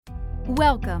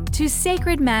Welcome to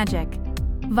Sacred Magic.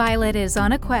 Violet is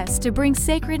on a quest to bring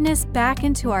sacredness back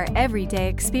into our everyday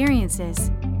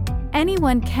experiences.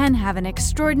 Anyone can have an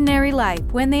extraordinary life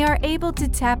when they are able to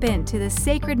tap into the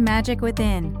sacred magic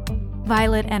within.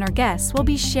 Violet and her guests will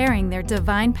be sharing their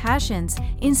divine passions,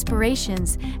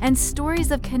 inspirations, and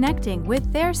stories of connecting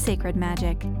with their sacred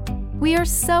magic. We are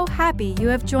so happy you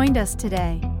have joined us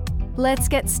today. Let's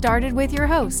get started with your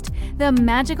host, the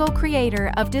magical creator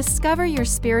of Discover Your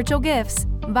Spiritual Gifts,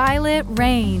 Violet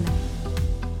Rain.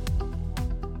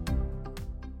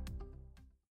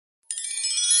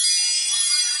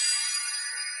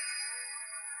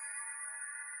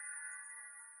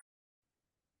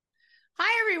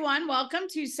 Hi, everyone. Welcome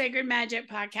to Sacred Magic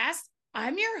Podcast.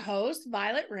 I'm your host,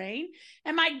 Violet Rain,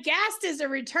 and my guest is a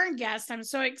return guest. I'm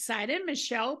so excited,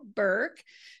 Michelle Burke.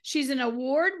 She's an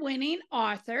award-winning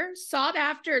author,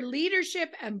 sought-after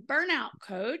leadership and burnout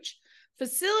coach,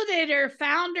 facilitator,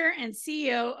 founder, and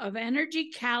CEO of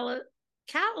Energy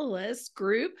Catalyst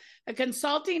Group, a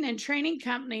consulting and training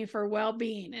company for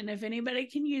well-being. And if anybody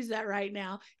can use that right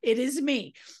now, it is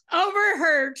me. Over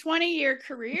her 20-year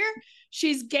career,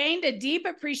 she's gained a deep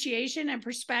appreciation and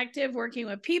perspective working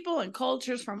with people and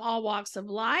cultures from all walks of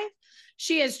life.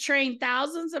 She has trained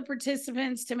thousands of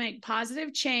participants to make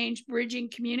positive change, bridging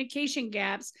communication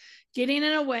gaps, getting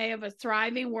in the way of a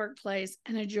thriving workplace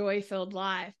and a joy-filled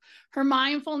life. Her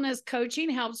mindfulness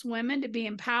coaching helps women to be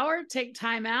empowered, take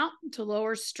time out to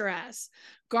lower stress.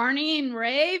 Garnering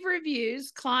rave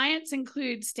reviews, clients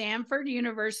include Stanford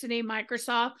University,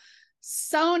 Microsoft,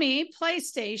 Sony,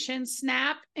 PlayStation,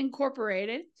 Snap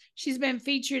Incorporated. She's been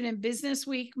featured in Business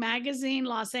Week magazine,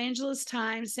 Los Angeles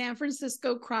Times, San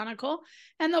Francisco Chronicle,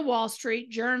 and the Wall Street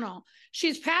Journal.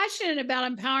 She's passionate about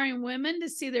empowering women to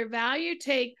see their value,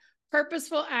 take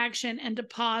purposeful action, and to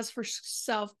pause for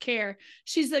self-care.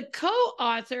 She's the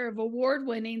co-author of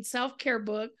award-winning self-care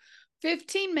book,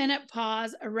 15-Minute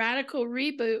Pause, a radical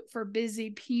reboot for busy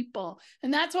people.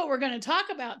 And that's what we're going to talk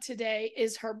about today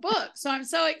is her book. So I'm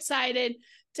so excited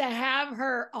to have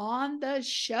her on the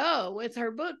show with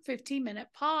her book, 15-Minute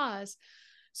Pause.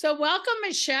 So welcome,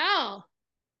 Michelle.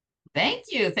 Thank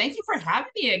you. Thank you for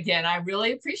having me again. I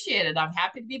really appreciate it. I'm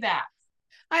happy to be back.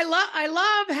 I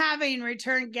love having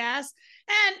return guests.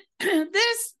 And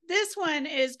this one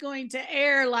is going to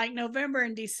air like November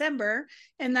and December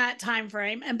in that time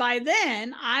frame. And by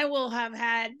then, I will have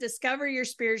had Discover Your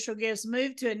Spiritual Gifts,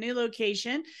 moved to a new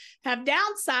location, have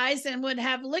downsized, and would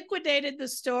have liquidated the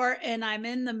store. And I'm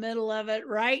in the middle of it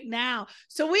right now.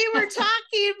 So we were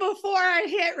talking before I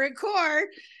hit record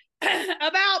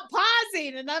about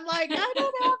pausing, and I'm like, I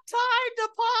don't have time to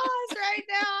pause right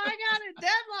now. I got a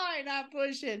deadline I'm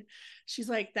pushing. She's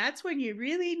like, that's when you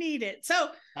really need it.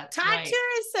 So talk to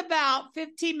us about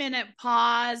 15-minute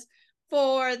pause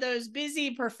for those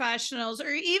busy professionals or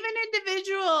even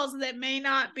individuals that may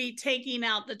not be taking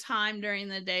out the time during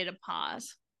the day to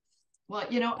pause. Well,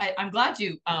 I'm glad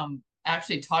you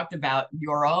actually talked about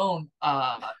your own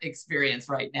experience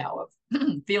right now of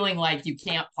feeling like you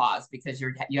can't pause because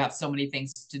you have so many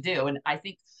things to do. And I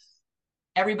think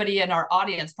everybody in our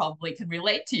audience probably can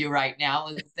relate to you right now.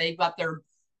 They've got their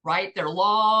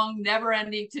long,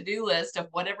 never-ending to-do list of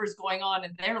whatever's going on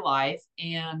in their life.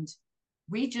 And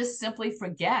we just simply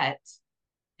forget,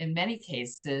 in many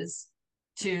cases,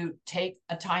 to take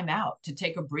a time out, to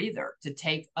take a breather, to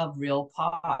take a real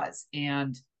pause.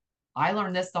 And I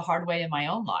learned this the hard way in my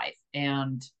own life.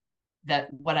 And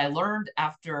that what I learned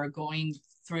after going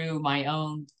through my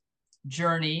own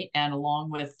journey and along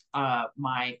with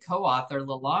my co-author,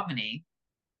 Lalamini,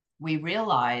 we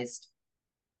realized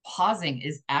pausing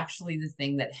is actually the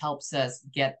thing that helps us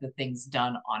get the things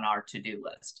done on our to-do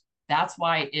list. That's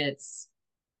why it's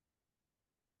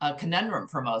a conundrum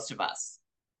for most of us,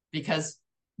 because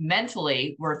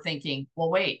mentally we're thinking, well,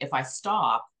 wait, if I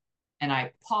stop and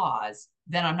I pause,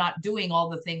 then I'm not doing all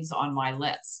the things on my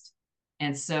list.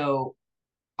 And so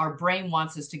our brain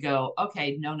wants us to go,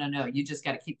 okay, no, you just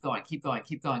got to keep going,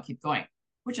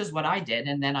 which is what I did.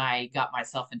 And then I got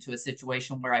myself into a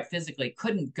situation where I physically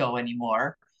couldn't go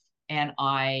anymore. And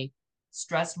I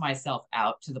stressed myself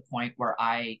out to the point where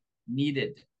I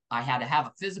had to have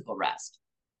a physical rest.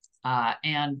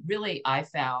 And really, I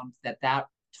found that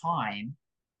time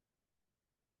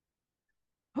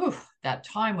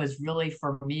was really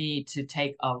for me to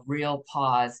take a real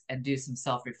pause and do some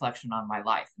self-reflection on my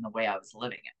life and the way I was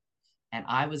living it. And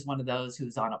I was one of those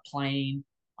who's on a plane,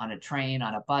 on a train,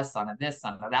 on a bus, on a this,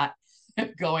 on a that,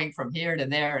 going from here to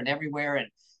there and everywhere and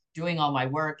doing all my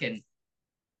work and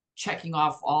checking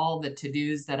off all the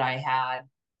to-dos that I had.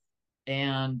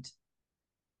 And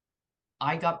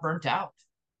I got burnt out.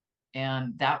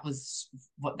 And that was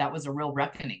a real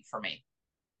reckoning for me.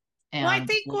 Well, I And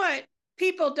think what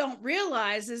people don't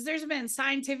realize is there's been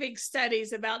scientific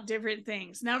studies about different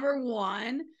things. Number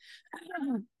one,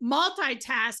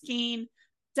 multitasking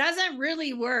doesn't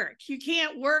really work. You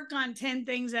can't work on 10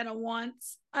 things at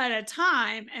a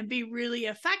time and be really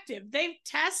effective. They've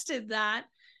tested that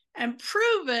and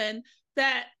proven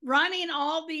that running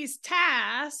all these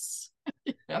tasks,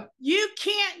 yep, you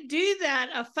can't do that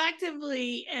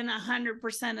effectively in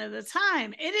 100% of the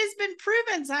time. It has been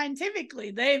proven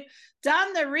scientifically. They've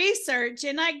done the research,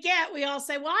 and we all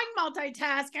say, well, I can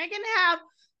multitask. I can have,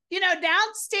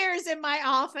 downstairs in my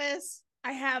office,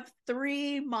 I have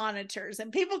 3 monitors,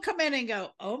 and people come in and go,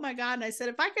 oh my God. And I said,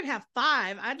 if I could have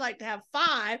 5, I'd like to have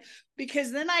 5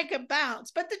 because then I could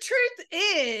bounce. But the truth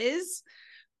is,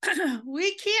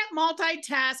 we can't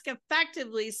multitask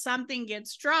effectively. Something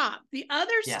gets dropped. The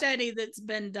other study that's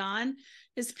been done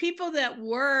is people that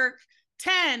work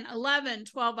 10, 11,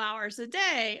 12 hours a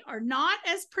day are not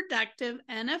as productive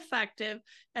and effective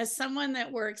as someone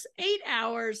that works 8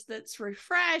 hours, that's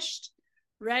refreshed,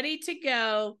 ready to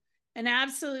go, and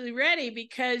absolutely ready,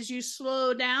 because you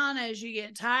slow down as you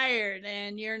get tired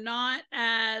and you're not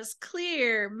as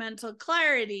clear, mental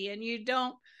clarity, and you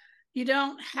don't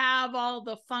have all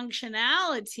the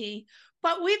functionality.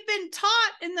 But we've been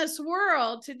taught in this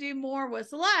world to do more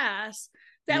with less,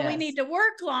 that we need to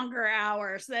work longer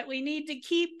hours, that we need to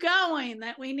keep going,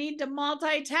 that we need to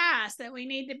multitask, that we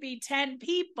need to be 10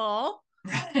 people.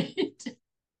 Right.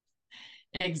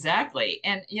 Exactly.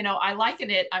 And, I liken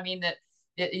it. I mean,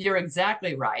 you're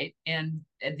exactly right. And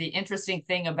the interesting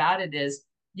thing about it is,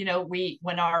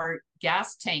 when our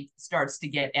gas tank starts to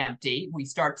get empty, we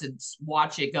start to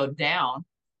watch it go down.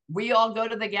 We all go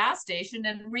to the gas station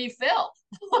and refill.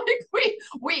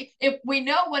 Like if we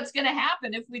know what's going to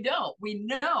happen if we don't, we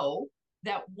know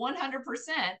that 100%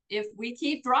 if we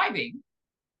keep driving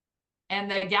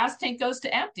and the gas tank goes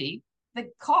to empty, the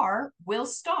car will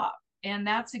stop. And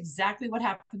that's exactly what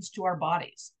happens to our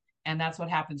bodies. And that's what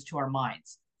happens to our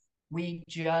minds. We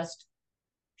just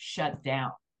shut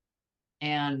down.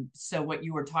 And so what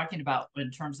you were talking about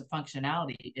in terms of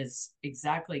functionality is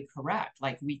exactly correct.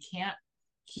 Like we can't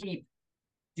keep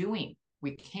going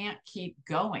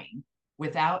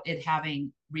without it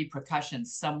having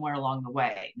repercussions somewhere along the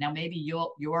way. Now, maybe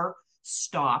your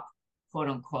stop, quote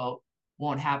unquote,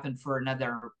 won't happen for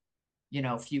another,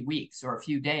 few weeks or a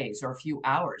few days or a few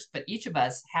hours, but each of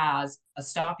us has a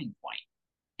stopping point.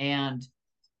 And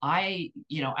I,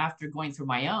 after going through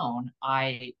my own,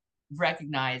 I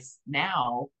recognize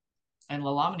now, and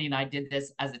Lalamini and I did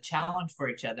this as a challenge for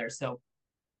each other, so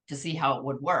to see how it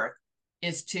would work,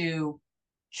 is to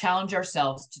challenge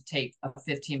ourselves to take a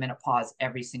 15-minute pause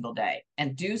every single day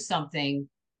and do something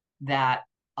that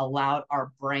allowed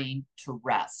our brain to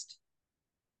rest.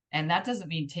 And that doesn't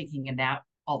mean taking a nap,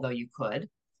 although you could.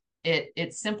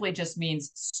 It simply just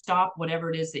means stop whatever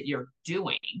it is that you're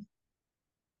doing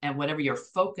and whatever you're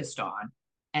focused on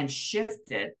and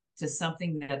shift it to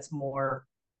something that's more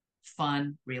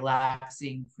fun,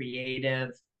 relaxing, creative,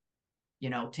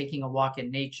 taking a walk in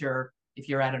nature. If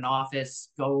you're at an office,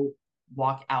 go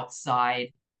walk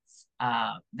outside.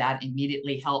 That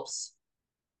immediately helps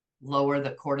lower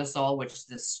the cortisol, which is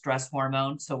the stress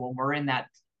hormone. So when we're in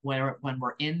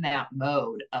that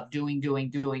mode of doing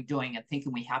and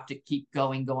thinking we have to keep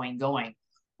going,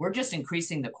 we're just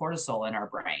increasing the cortisol in our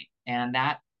brain. And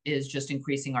that is just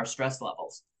increasing our stress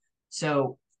levels.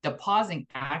 So the pausing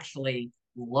actually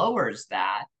lowers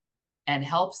that and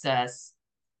helps us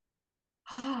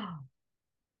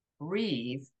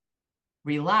breathe,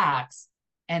 relax,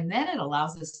 and then it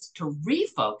allows us to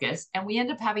refocus, and we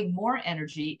end up having more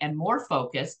energy and more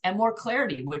focus and more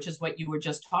clarity, which is what you were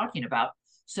just talking about,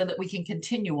 so that we can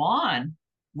continue on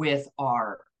with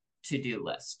our to-do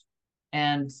list.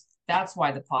 And that's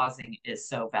why the pausing is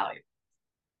so valuable.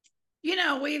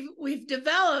 We've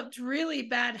developed really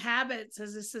bad habits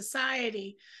as a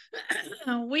society.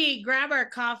 We grab our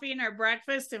coffee and our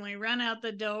breakfast and we run out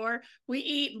the door. We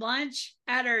eat lunch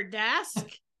at our desk.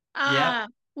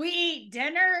 We eat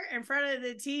dinner in front of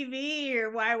the TV or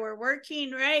while we're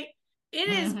working, right? It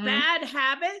is bad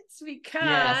habits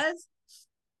because,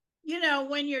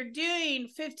 when you're doing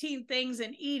 15 things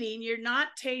and eating, you're not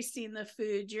tasting the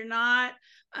food. You're not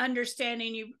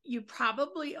understanding. You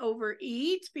probably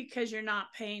overeat because you're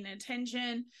not paying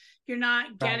attention. You're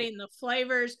not getting the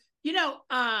flavors.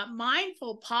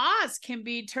 Mindful pause can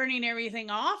be turning everything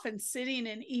off and sitting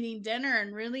and eating dinner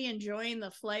and really enjoying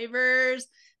the flavors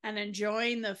and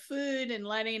enjoying the food and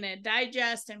letting it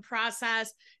digest and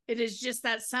process. It is just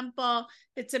that simple.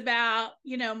 It's about,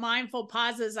 mindful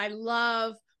pauses. I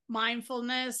love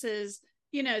mindfulness is,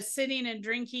 sitting and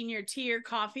drinking your tea or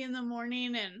coffee in the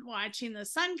morning and watching the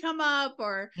sun come up,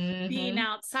 or being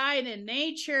outside in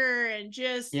nature and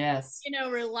just,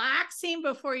 relaxing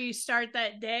before you start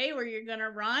that day where you're going to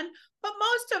run. But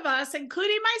most of us,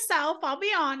 including myself, I'll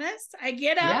be honest, I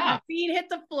get up, my feet hit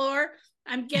the floor,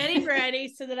 I'm getting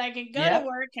ready so that I can go to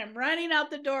work. I'm running out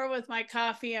the door with my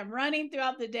coffee. I'm running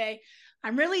throughout the day.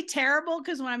 I'm really terrible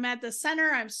because when I'm at the center,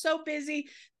 I'm so busy.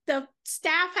 The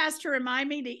staff has to remind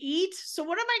me to eat. So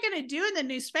what am I going to do in the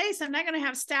new space? I'm not going to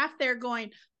have staff there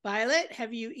going, Violet,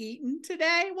 have you eaten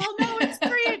today? Well, no, it's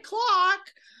 3:00.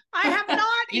 I have not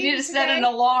you eaten need to set today. an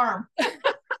alarm.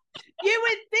 You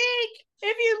would think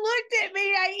if you looked at me,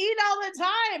 I eat all the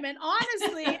time. And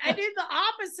honestly, I do the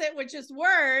opposite, which is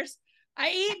worse.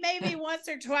 I eat maybe once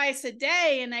or twice a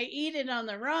day, and I eat it on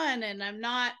the run, and I'm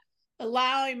not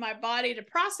allowing my body to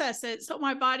process it. So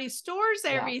my body stores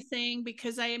everything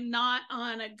because I am not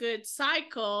on a good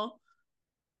cycle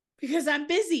because I'm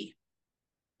busy.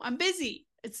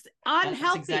 It's unhealthy.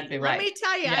 That's exactly right. Let me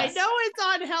tell you, I know it's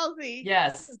unhealthy.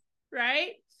 Yes.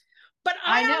 Right. But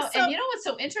I know. And you know what's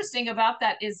so interesting about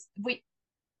that is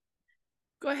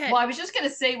go ahead. Well, I was just going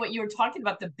to say what you were talking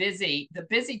about, the busy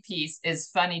piece is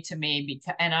funny to me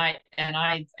because,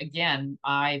 again,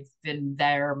 I've been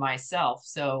there myself.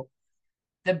 So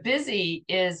the busy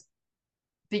is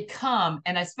become,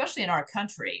 and especially in our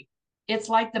country, it's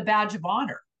like the badge of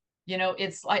honor.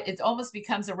 It's like, it almost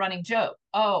becomes a running joke.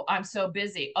 Oh, I'm so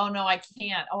busy. Oh no, I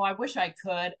can't. Oh, I wish I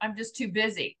could. I'm just too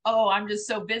busy. Oh, I'm just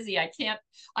so busy. I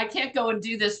can't go and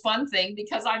do this fun thing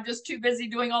because I'm just too busy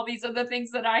doing all these other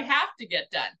things that I have to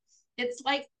get done. It's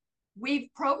like we've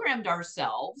programmed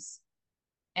ourselves,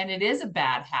 and it is a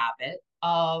bad habit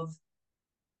of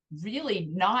really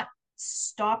not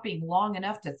stopping long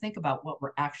enough to think about what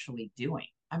we're actually doing.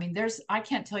 I mean, I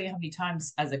can't tell you how many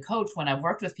times as a coach when I've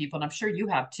worked with people, and I'm sure you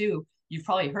have too, you've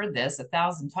probably heard this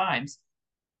 1,000 times.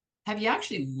 Have you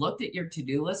actually looked at your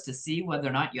to-do list to see whether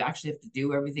or not you actually have to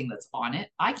do everything that's on it?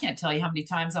 I can't tell you how many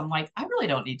times I'm like, I really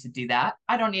don't need to do that.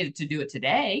 I don't need to do it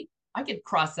today. I could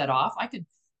cross that off. I could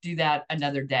do that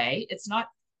another day. It's not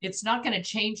going to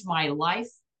change my life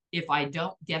if I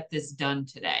don't get this done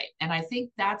today. And I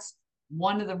think that's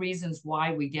one of the reasons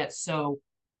why we get so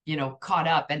caught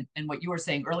up, and what you were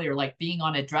saying earlier, like being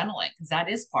on adrenaline, because that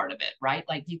is part of it, right?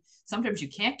 Like sometimes you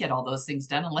can't get all those things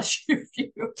done unless you're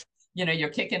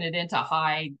kicking it into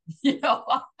high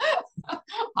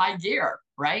high gear,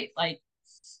 right? Like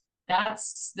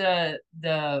that's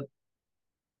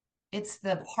it's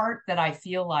the part that I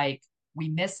feel like we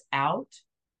miss out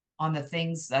on the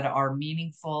things that are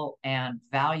meaningful and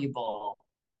valuable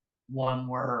when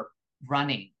we're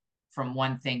running from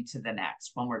one thing to the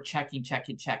next, when we're checking,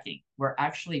 we're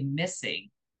actually missing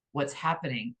what's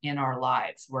happening in our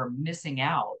lives. We're missing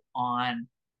out on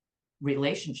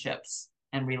relationships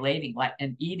and relating, like,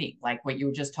 and eating, like what you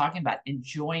were just talking about,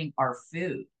 enjoying our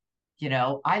food.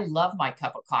 I love my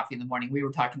cup of coffee in the morning. We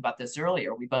were talking about this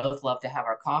earlier. We both love to have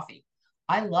our coffee.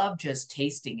 I love just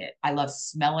tasting it. I love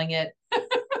smelling it.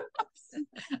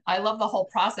 I love the whole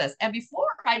process. And before,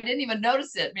 I didn't even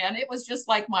notice it, man. It was just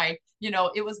like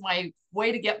it was my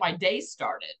way to get my day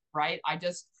started, right? I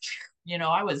just,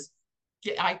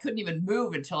 I couldn't even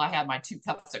move until I had my 2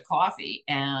 cups of coffee,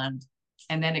 and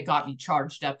then it got me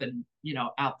charged up and,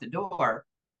 out the door.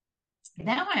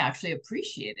 Now I actually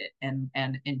appreciate it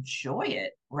and enjoy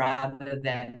it rather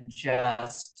than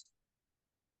just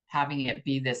having it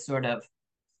be this sort of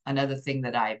another thing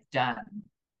that I've done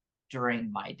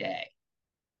during my day.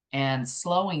 And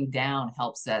slowing down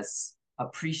helps us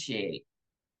appreciate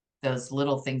those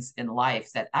little things in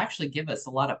life that actually give us a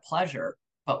lot of pleasure,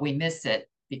 but we miss it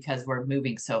because we're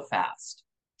moving so fast.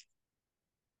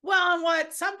 Well, and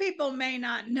what some people may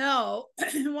not know,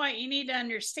 what you need to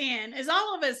understand is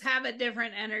all of us have a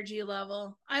different energy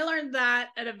level. I learned that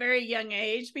at a very young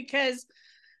age because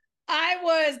I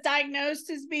was diagnosed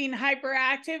as being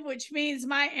hyperactive, which means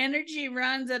my energy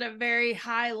runs at a very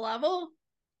high level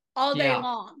all day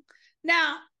long.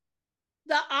 Now,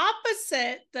 the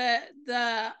opposite,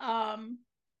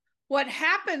 what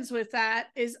happens with that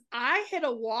is I hit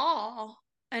a wall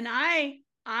and I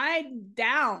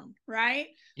down, right?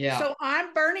 Yeah. So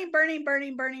I'm burning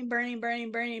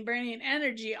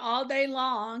energy all day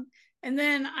long. And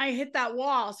then I hit that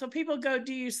wall. So people go,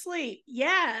 do you sleep?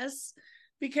 Yes,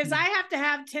 because I have to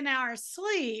have 10 hours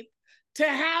sleep to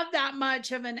have that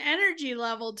much of an energy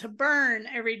level to burn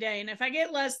every day. And if I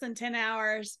get less than 10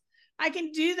 hours, I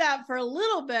can do that for a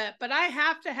little bit, but I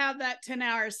have to have that 10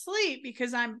 hours sleep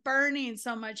because I'm burning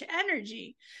so much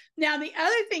energy. Now, the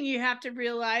other thing you have to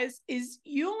realize is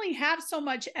you only have so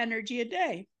much energy a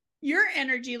day. your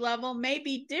energy level may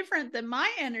be different than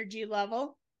my energy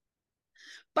level.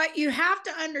 But you have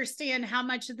to understand how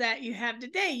much of that you have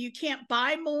today. You can't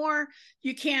buy more.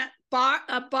 You can't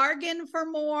bargain for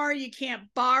more. You can't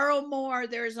borrow more.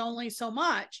 There's only so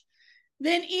much.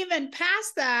 Then even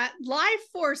past that, life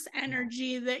force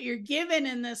energy that you're given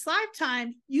in this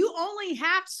lifetime, you only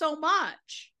have so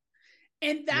much.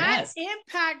 And that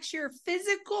impacts your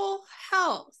physical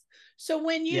health. So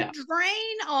when you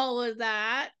drain all of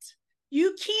that,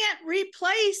 you can't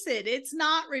replace it. It's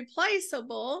not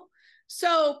replaceable.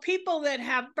 So people that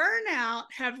have burnout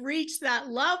have reached that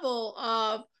level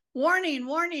of warning,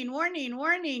 warning, warning,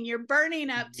 warning. You're burning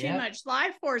up too much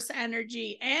life force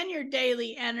energy and your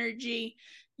daily energy.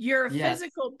 Your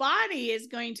physical body is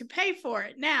going to pay for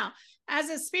it. Now, as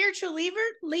a spiritual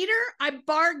leader, I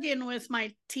bargain with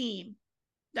my team.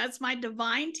 That's my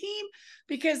divine team,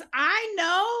 because I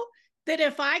know that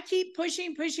if I keep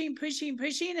pushing,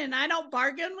 and I don't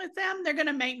bargain with them, they're going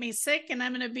to make me sick and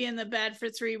I'm going to be in the bed for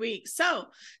 3 weeks. So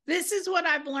this is what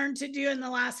I've learned to do in the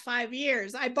last 5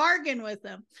 years. I bargain with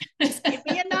them. Just give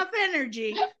me enough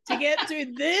energy to get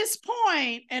through this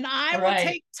point, and I will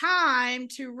take time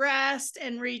to rest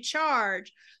and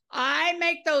recharge. I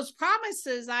make those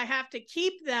promises. I have to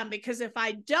keep them, because if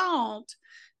I don't,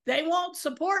 they won't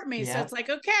support me. So it's like,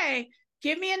 okay,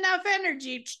 give me enough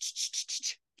energy.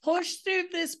 Push through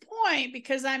this point,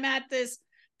 because I'm at this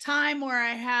time where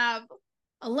I have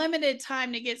a limited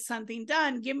time to get something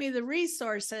done. Give me the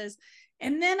resources.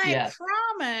 And then I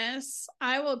promise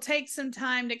I will take some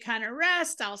time to kind of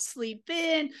rest. I'll sleep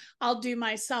in. I'll do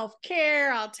my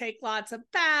self-care. I'll take lots of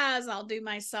baths. I'll do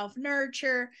my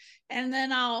self-nurture. And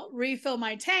then I'll refill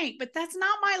my tank. But that's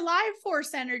not my life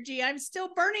force energy. I'm still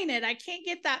burning it. I can't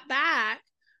get that back.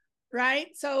 Right?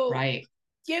 So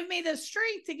give me the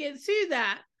strength to get through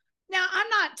that. Now, I'm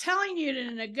not telling you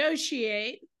to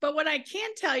negotiate, but what I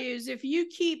can tell you is if you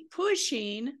keep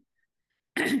pushing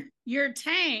your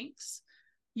tanks,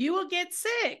 you will get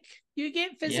sick. You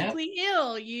get physically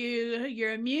ill.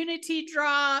 Your immunity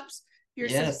drops. You're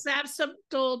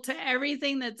susceptible to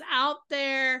everything that's out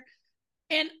there.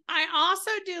 And I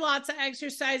also do lots of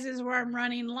exercises where I'm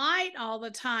running light all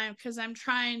the time, because I'm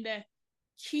trying to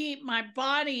keep my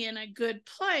body in a good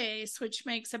place, which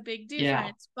makes a big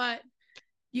difference. But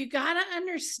you got to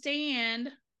understand,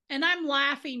 and I'm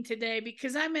laughing today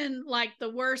because I'm in like the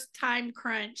worst time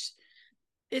crunch.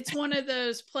 It's one of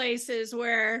those places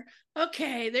where,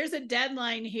 okay, there's a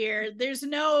deadline here. There's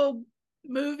no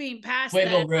moving past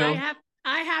that.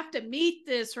 I have to meet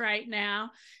this right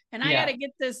now, and I got to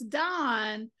get this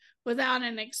done without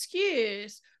an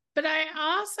excuse. But I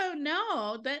also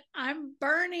know that I'm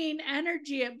burning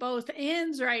energy at both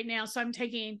ends right now. So I'm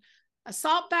taking a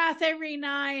salt bath every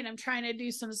night. I'm trying to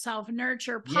do some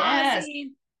self-nurture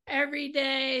pausing every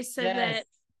day so that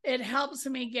it helps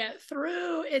me get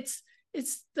through. It's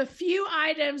the few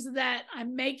items that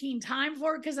I'm making time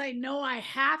for, because I know I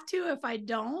have to. If I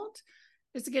don't,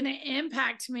 it's going to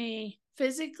impact me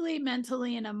physically,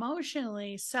 mentally, and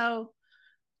emotionally. So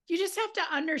you just have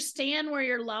to understand where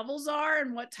your levels are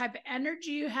and what type of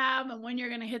energy you have, and when you're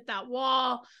going to hit that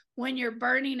wall, when you're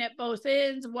burning at both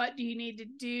ends, what do you need to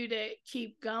do to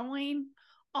keep going?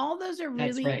 All those are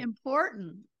really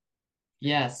important.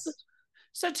 Yes.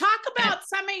 So talk about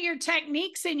some of your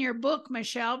techniques in your book,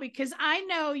 Michelle, because I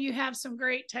know you have some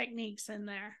great techniques in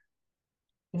there.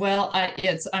 Well,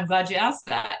 I'm glad you asked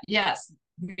that. Yes,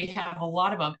 we have a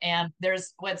lot of them. And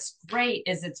what's great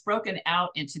is it's broken out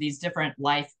into these different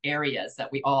life areas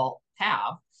that we all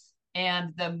have.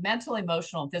 And the mental,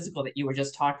 emotional, and physical that you were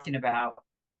just talking about,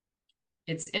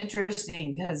 it's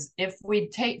interesting because if we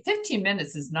take 15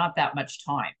 minutes is not that much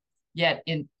time, yet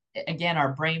again,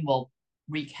 our brain will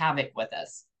wreak havoc with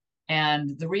us.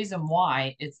 And the reason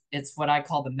why it's what I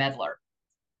call the meddler.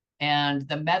 And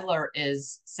the meddler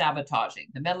is sabotaging.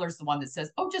 The meddler is the one that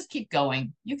says, oh, just keep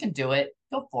going. You can do it.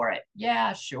 Go for it.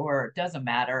 Yeah, sure. Doesn't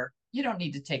matter. You don't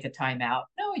need to take a time out.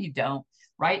 No, you don't.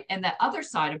 Right. And the other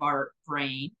side of our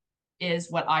brain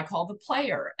is what I call the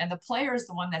player. And the player is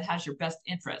the one that has your best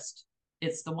interest.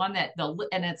 It's the one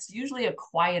and it's usually a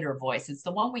quieter voice. It's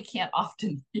the one we can't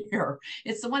often hear.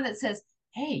 It's the one that says,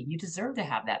 hey, you deserve to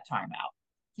have that time out.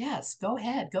 Yes, go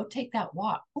ahead. Go take that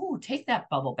walk. Oh, take that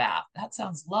bubble bath. That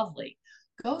sounds lovely.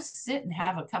 Go sit and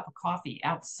have a cup of coffee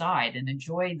outside and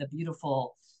enjoy the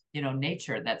beautiful,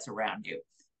 nature that's around you.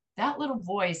 That little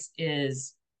voice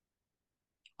is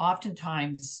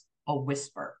oftentimes a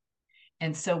whisper.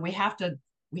 And so we have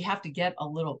to get a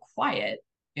little quiet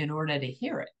in order to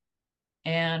hear it.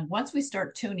 And once we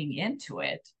start tuning into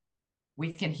it,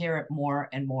 we can hear it more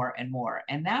and more and more.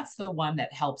 And that's the one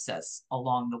that helps us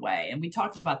along the way. And we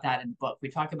talked about that in the book. We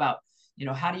talk about,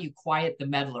 how do you quiet the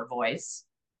meddler voice,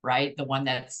 right? The one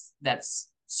that's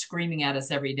screaming at us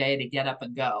every day to get up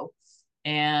and go,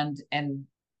 and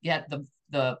get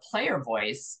the player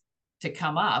voice to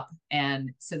come up,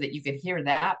 and so that you can hear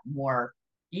that more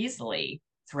easily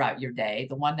throughout your day.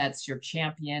 The one that's your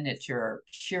champion, it's your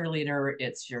cheerleader,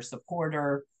 it's your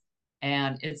supporter,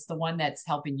 and it's the one that's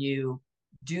helping you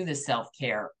do the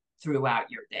self-care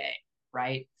throughout your day,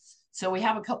 right? So we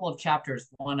have a couple of chapters,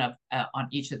 one of on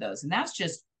each of those, and that's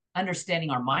just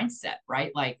understanding our mindset,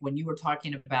 right? Like when you were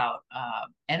talking about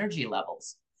energy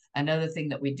levels, another thing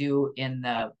that we do in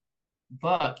the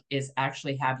book is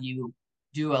actually have you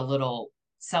do a little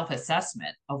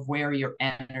self-assessment of where your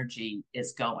energy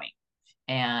is going.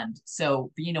 And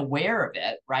so being aware of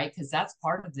it, right? Because that's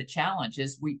part of the challenge,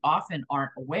 is we often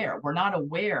aren't aware. We're not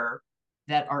aware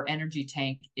that our energy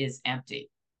tank is empty,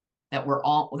 that we're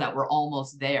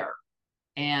almost there.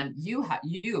 And you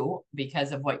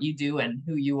because of what you do and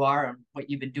who you are and what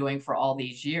you've been doing for all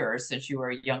these years since you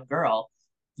were a young girl,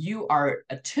 you are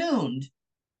attuned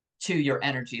to your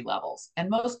energy levels. And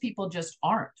most people just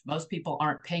aren't. Most people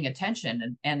aren't paying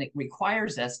attention. And it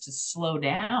requires us to slow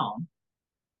down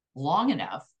long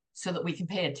enough so that we can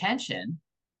pay attention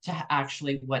to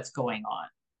actually what's going on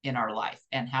in our life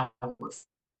and how we're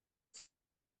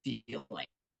feeling,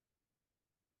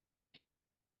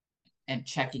 and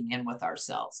checking in with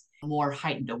ourselves, more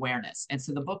heightened awareness. And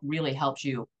so the book really helps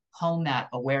you hone that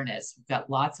awareness. We've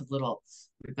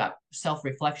got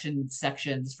self-reflection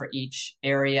sections for each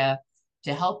area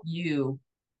to help you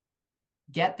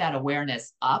get that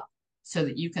awareness up so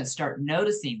that you can start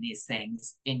noticing these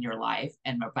things in your life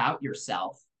and about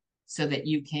yourself, so that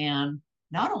you can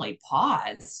not only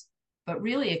pause, but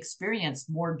really experience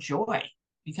more joy.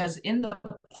 Because in the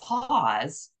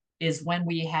pause is when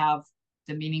we have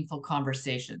the meaningful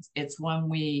conversations. It's when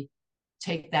we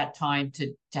take that time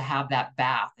to have that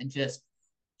bath and just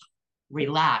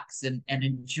relax and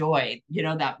enjoy,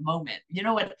 that moment.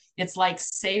 What it's like,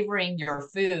 savoring your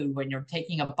food when you're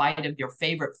taking a bite of your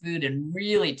favorite food and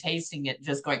really tasting it,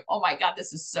 just going, oh my God,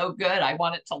 this is so good. I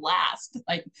want it to last.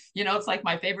 Like, it's like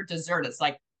my favorite dessert. It's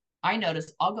like, I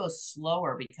notice I'll go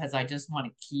slower because I just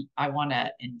want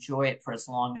to enjoy it for as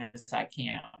long as I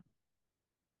can.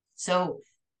 So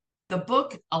the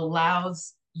book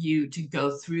allows you to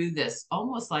go through this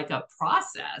almost like a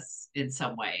process in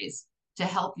some ways to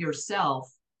help yourself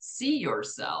see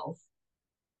yourself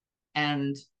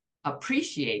and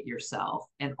appreciate yourself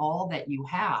and all that you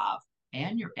have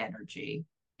and your energy,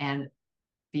 and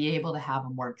be able to have a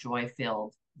more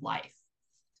joy-filled life.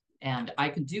 And I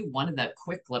can do one of the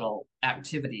quick little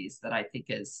activities that I think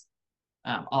is,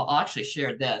 I'll actually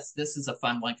share this. This is a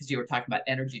fun one because you were talking about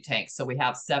energy tanks. So we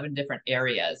have 7 different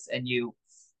areas, and you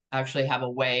actually have a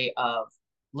way of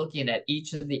looking at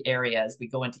each of the areas. We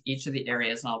go into each of the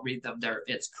areas and I'll read them there.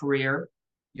 It's career,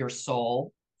 your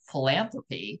soul,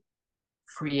 philanthropy,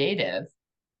 creative,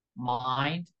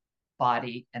 mind,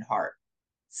 body, and heart.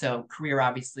 So career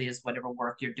obviously is whatever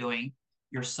work you're doing.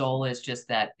 Your soul is just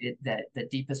the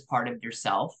deepest part of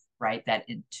yourself, right? That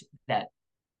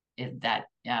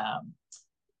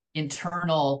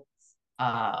internal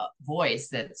voice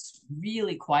that's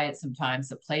really quiet sometimes.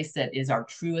 The place that is our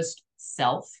truest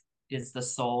self is the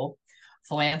soul.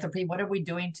 Philanthropy, what are we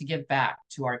doing to give back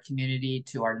to our community,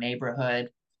 to our neighborhood?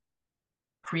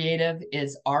 Creative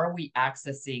is, are we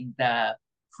accessing the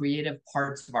creative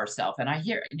parts of ourselves? And I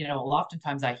hear,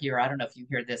 oftentimes I don't know if you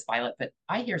hear this, Violet, but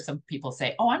I hear some people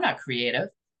say, oh, I'm not creative.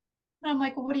 And I'm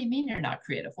like, well, what do you mean you're not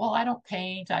creative? Well, I don't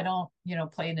paint. I don't,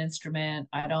 play an instrument.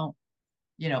 I don't,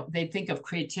 they think of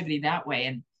creativity that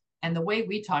way. And the way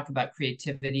we talk about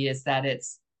creativity is that it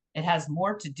has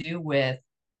more to do with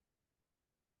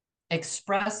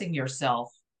expressing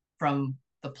yourself from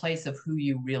the place of who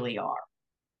you really are.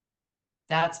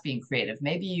 That's being creative.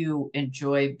 Maybe you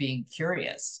enjoy being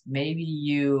curious. Maybe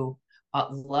you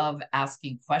love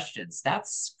asking questions.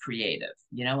 That's creative,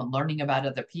 and learning about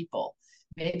other people.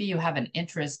 Maybe you have an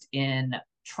interest in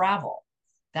travel.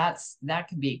 That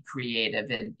can be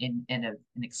creative in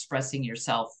expressing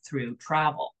yourself through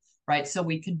travel, right? So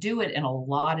we can do it in a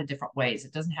lot of different ways.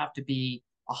 It doesn't have to be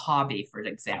a hobby, for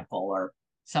example, or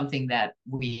something that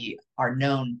we are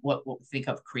known, what we think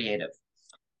of creative.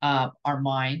 Our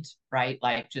mind, right?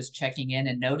 Like just checking in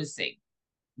and noticing,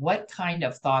 what kind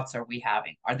of thoughts are we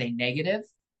having? Are they negative?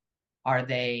 Are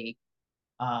they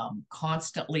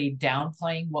constantly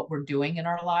downplaying what we're doing in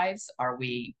our lives? Are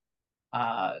we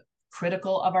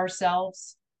critical of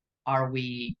ourselves? Are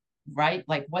we, right?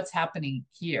 Like, what's happening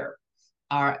here?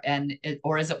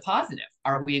 or is it positive?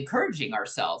 Are we encouraging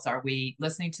ourselves? Are we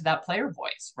listening to that player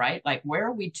voice, right? Like, where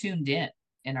are we tuned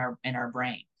in our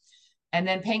brain? And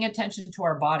then paying attention to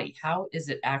our body. How is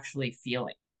it actually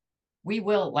feeling? We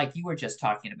will, like you were just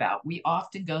talking about, we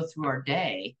often go through our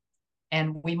day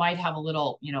and we might have a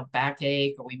little,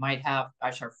 backache, or we might have,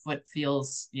 gosh, our foot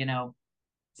feels,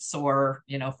 sore,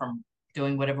 from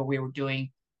doing whatever we were doing.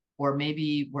 Or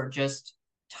maybe we're just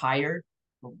tired,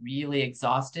 we're really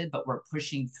exhausted, but we're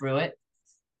pushing through it.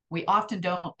 We often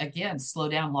don't, again, slow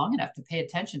down long enough to pay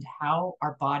attention to how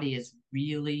our body is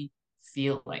really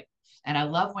feeling. And I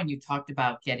love when you talked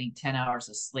about getting 10 hours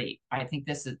of sleep. I think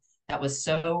that was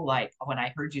so, like, when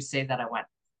I heard you say that, I went,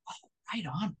 oh, right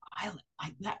on, Violet.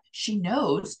 Like that. She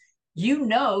knows, you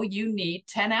need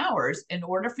 10 hours in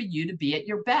order for you to be at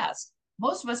your best.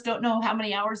 Most of us don't know how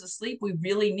many hours of sleep we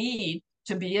really need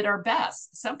to be at our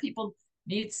best. Some people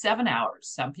need 7 hours.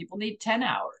 Some people need 10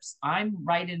 hours. I'm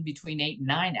right in between 8 and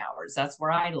 9 hours. That's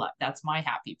where that's my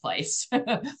happy place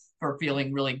for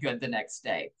feeling really good the next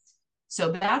day.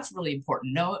 So that's really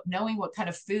important. Knowing what kind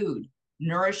of food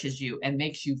nourishes you and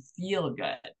makes you feel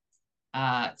good.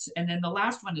 And then the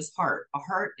last one is heart. A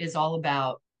heart is all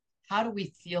about, how do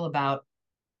we feel about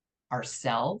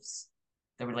ourselves,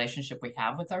 the relationship we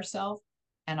have with ourselves,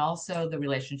 and also the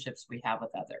relationships we have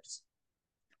with others.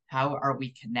 How are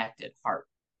we connected heart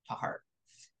to heart?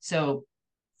 So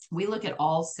we look at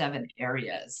all 7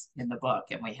 areas in the book,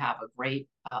 and we have a great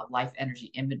life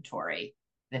energy inventory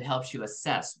that helps you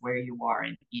assess where you are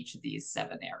in each of these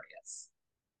 7 areas.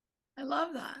 I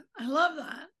love that. I love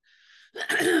that.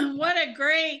 What a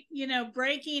great,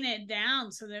 breaking it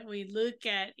down so that we look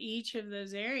at each of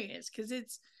those areas, because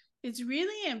it's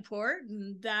really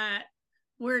important that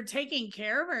we're taking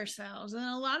care of ourselves, and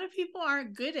a lot of people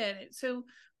aren't good at it. So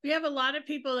we have a lot of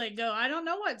people that go, I don't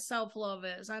know what self-love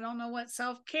is. I don't know what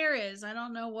self-care is. I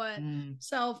don't know what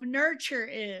self-nurture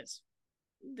is.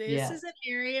 This is an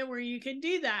area where you can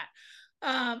do that.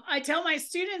 I tell my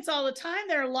students all the time,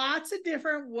 there are lots of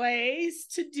different ways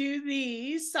to do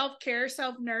these: self-care,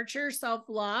 self-nurture,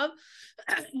 self-love.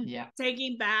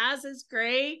 Taking baths is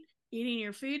great. Eating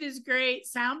your food is great.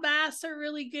 Sound baths are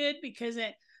really good because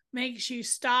it makes you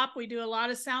stop. We do a lot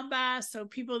of sound baths. So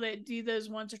people that do those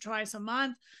once or twice a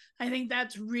month, I think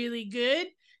that's really good.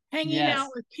 Hanging out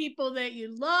with people that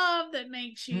you love, that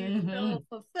makes you feel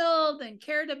fulfilled and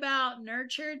cared about,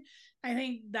 nurtured. I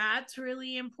think that's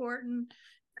really important.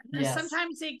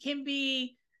 Sometimes it can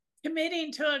be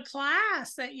committing to a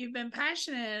class that you've been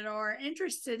passionate or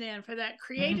interested in for that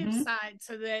creative side,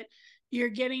 so that you're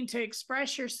getting to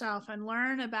express yourself and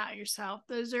learn about yourself.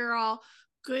 Those are all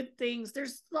good things.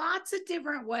 There's lots of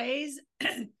different ways.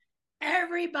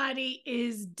 Everybody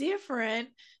is different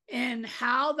in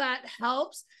how that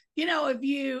helps. If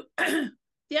you,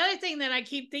 the other thing that I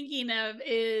keep thinking of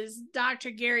is Dr.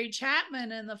 Gary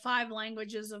Chapman and the 5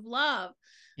 languages of love.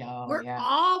 We're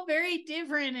all very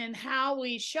different in how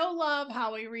we show love,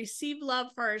 how we receive love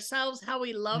for ourselves, how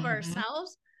we love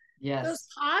ourselves. Those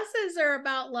causes are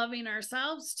about loving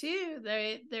ourselves too.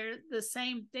 They're the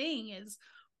same thing. Is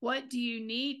what do you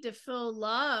need to feel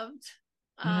loved?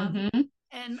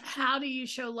 And how do you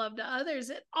show love to others?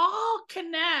 It all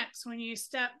connects when you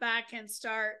step back and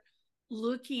start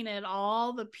looking at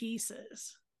all the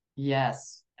pieces.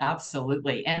 Yes,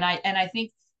 absolutely. And I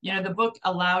think, the book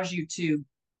allows you to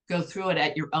go through it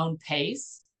at your own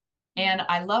pace. And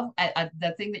I love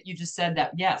the thing that you just said,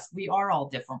 that yes, we are all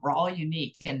different. We're all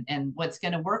unique, and what's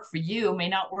going to work for you may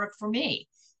not work for me.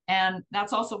 And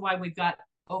that's also why we've got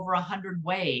over 100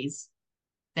 ways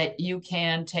that you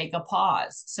can take a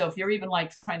pause. So if you're even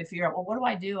like trying to figure out, well, what do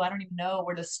I do? I don't even know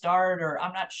where to start, or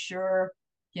I'm not sure,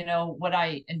 what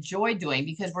I enjoy doing,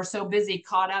 because we're so busy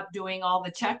caught up doing all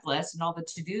the checklists and all the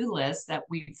to-do lists that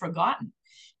we've forgotten.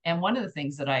 And one of the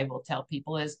things that I will tell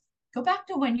people is, go back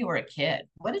to when you were a kid.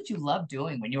 What did you love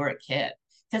doing when you were a kid?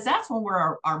 Because that's when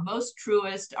we're our most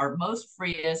truest, our most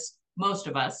freest, most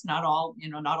of us, not all,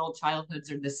 not all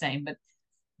childhoods are the same, but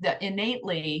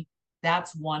innately,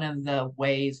 that's one of the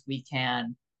ways we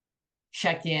can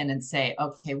check in and say,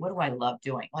 okay, what do I love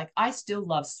doing? Like, I still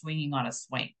love swinging on a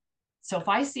swing. So if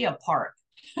I see a park,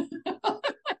 I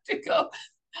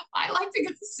like to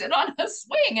go sit on a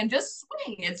swing and just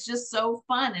swing. It's just so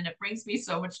fun, and it brings me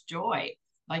so much joy.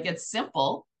 Like, it's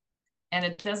simple, and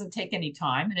it doesn't take any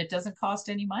time, and it doesn't cost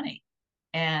any money.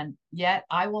 And yet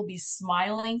I will be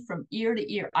smiling from ear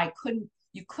to ear.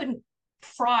 You couldn't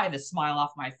pry the smile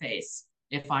off my face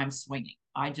if I'm swinging.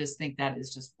 I just think that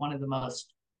is just one of the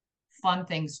most fun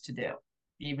things to do,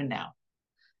 even now.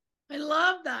 I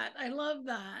love that. I love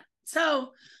that.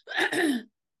 So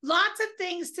lots of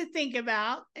things to think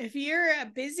about. If you're a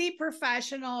busy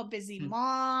professional, busy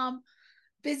mom,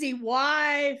 busy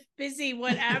wife, busy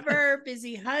whatever,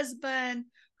 busy husband,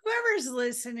 whoever's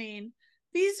listening,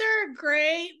 these are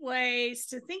great ways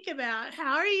to think about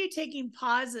how are you taking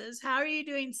pauses? How are you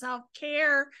doing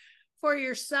self-care for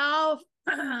yourself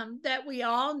that we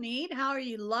all need? How are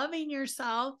you loving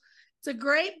yourself? It's a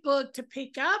great book to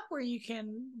pick up where you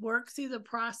can work through the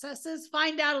processes,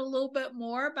 find out a little bit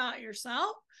more about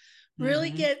yourself,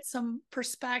 really get some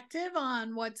perspective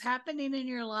on what's happening in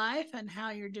your life and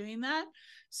how you're doing that.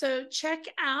 So check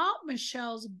out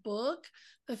Michelle's book,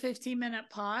 The 15-Minute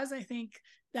Pause. I think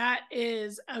that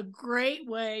is a great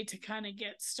way to kind of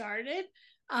get started.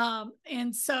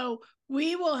 And so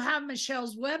we will have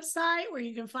Michelle's website where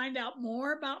you can find out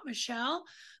more about Michelle.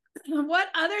 What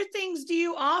other things do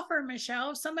you offer,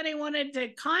 Michelle? If somebody wanted to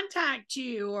contact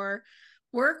you or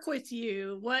work with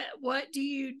you, what do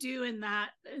you do in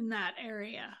that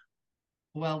area?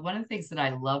 Well, one of the things that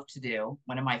I love to do,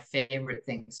 one of my favorite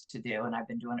things to do, and I've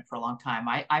been doing it for a long time,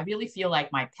 I really feel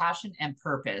like my passion and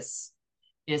purpose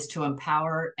is to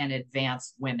empower and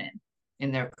advance women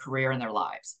in their career and their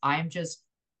lives. I've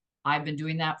been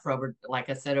doing that for over, like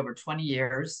I said, over 20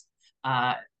 years,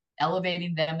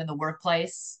 elevating them in the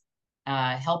workplace,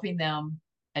 helping them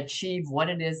achieve what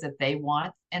it is that they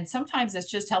want. And sometimes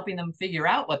it's just helping them figure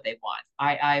out what they want.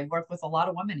 I work with a lot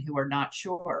of women who are not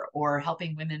sure, or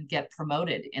helping women get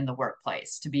promoted in the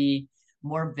workplace, to be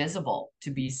more visible,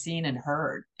 to be seen and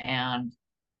heard. And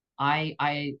I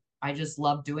just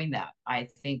love doing that. I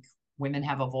think women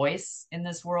have a voice in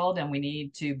this world, and we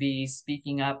need to be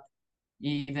speaking up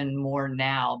even more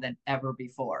now than ever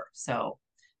before. So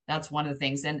that's one of the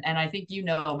things. And I think you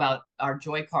know about our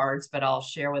joy cards, but I'll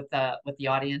share with the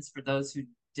audience, for those who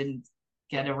didn't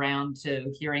get around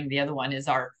to hearing the other one, is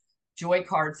our joy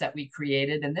cards that we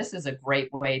created. And this is a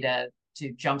great way to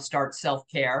jumpstart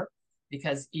self-care,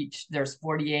 because there's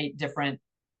 48 different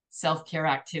self-care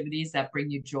activities that bring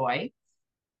you joy.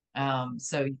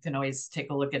 So you can always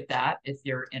take a look at that if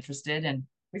you're interested. And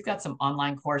we've got some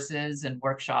online courses and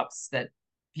workshops that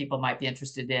people might be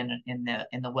interested in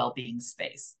the well-being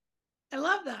space. I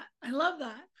love that. I love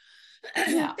that.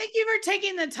 Yeah. Thank you for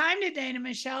taking the time today,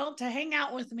 Michelle, to hang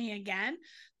out with me again.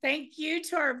 Thank you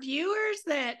to our viewers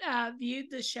that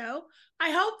viewed the show.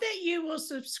 I hope that you will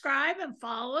subscribe and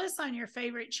follow us on your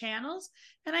favorite channels.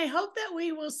 And I hope that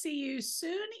we will see you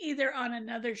soon, either on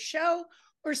another show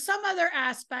or some other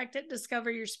aspect at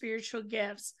Discover Your Spiritual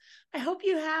Gifts. I hope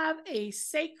you have a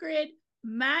sacred,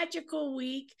 magical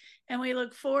week, and we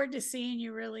look forward to seeing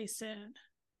you really soon.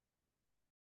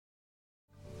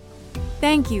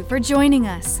 Thank you for joining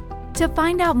us. To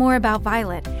find out more about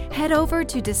Violet, head over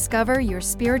to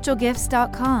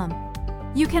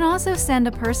discoveryourspiritualgifts.com. You can also send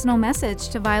a personal message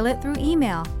to Violet through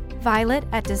email,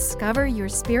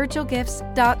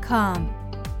 violet@discoveryourspiritualgifts.com.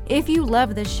 If you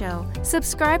love this show,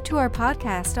 subscribe to our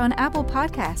podcast on Apple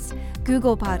Podcasts,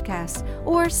 Google Podcasts,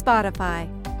 or Spotify.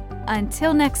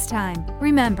 Until next time,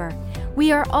 remember,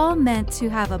 we are all meant to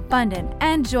have abundant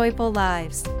and joyful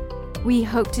lives. We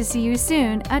hope to see you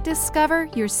soon at Discover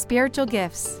Your Spiritual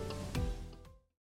Gifts.